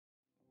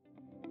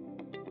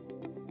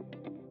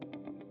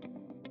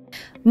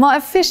More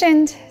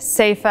efficient,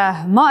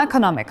 safer, more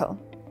economical.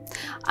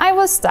 I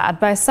will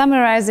start by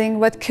summarizing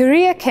what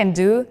curea can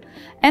do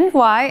and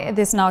why it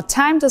is now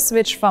time to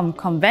switch from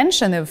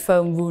conventional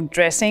foam wound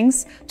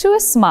dressings to a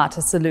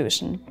smarter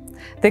solution: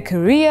 the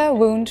curea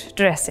wound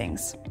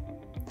dressings.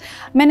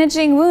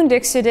 Managing wound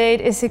exudate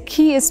is a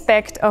key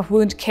aspect of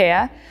wound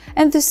care,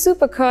 and the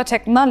SuperCore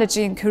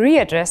technology in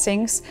curea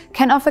dressings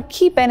can offer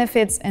key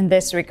benefits in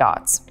this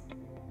regard.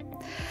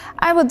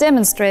 I will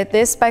demonstrate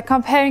this by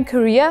comparing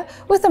curea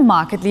with the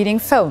market-leading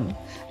foam.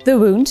 The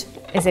wound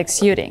is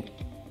exuding.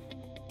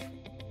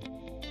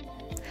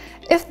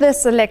 If the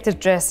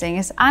selected dressing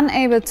is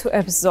unable to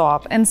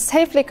absorb and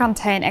safely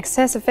contain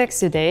excessive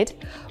exudate,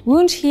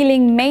 wound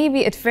healing may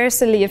be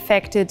adversely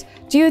affected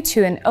due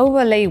to an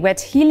overly wet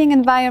healing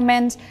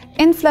environment,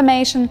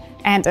 inflammation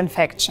and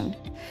infection.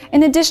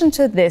 In addition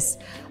to this,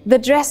 the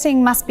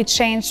dressing must be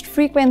changed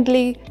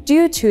frequently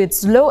due to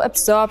its low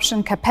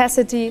absorption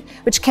capacity,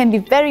 which can be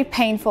very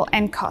painful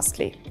and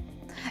costly.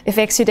 If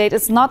exudate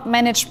is not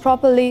managed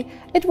properly,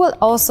 it will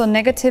also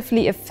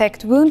negatively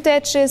affect wound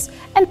edges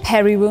and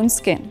peri-wound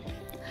skin.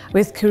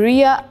 With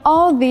curea,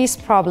 all these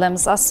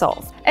problems are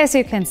solved. As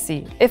you can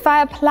see, if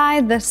I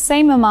apply the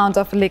same amount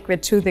of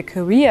liquid to the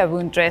curea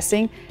wound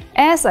dressing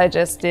as I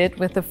just did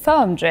with the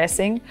foam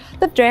dressing,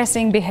 the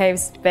dressing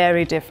behaves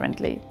very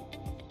differently.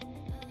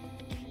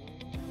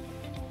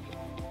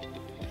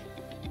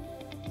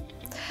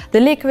 The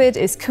liquid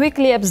is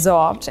quickly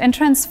absorbed and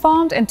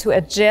transformed into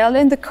a gel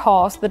in the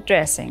core of the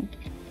dressing.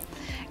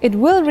 It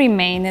will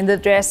remain in the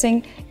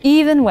dressing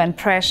even when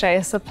pressure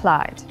is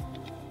applied.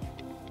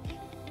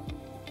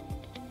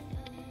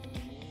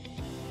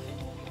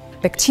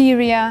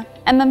 Bacteria,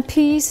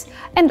 MMPs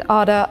and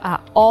other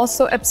are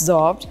also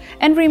absorbed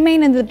and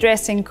remain in the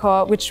dressing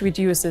core, which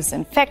reduces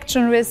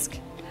infection risk,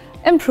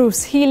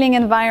 improves healing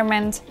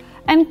environment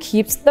and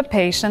keeps the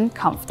patient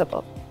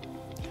comfortable.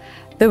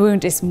 The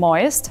wound is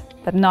moist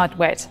but not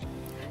wet,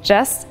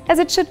 just as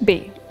it should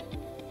be.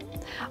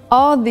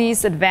 All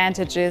these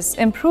advantages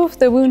improve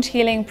the wound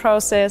healing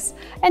process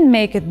and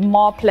make it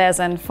more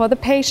pleasant for the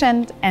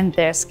patient and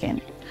their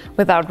skin,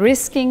 without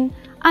risking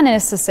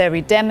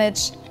unnecessary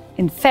damage,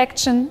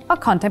 infection or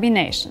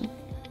contamination.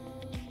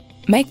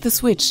 Make the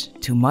switch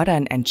to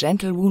modern and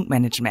gentle wound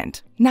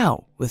management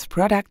now with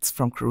products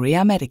from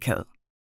Curea Medical.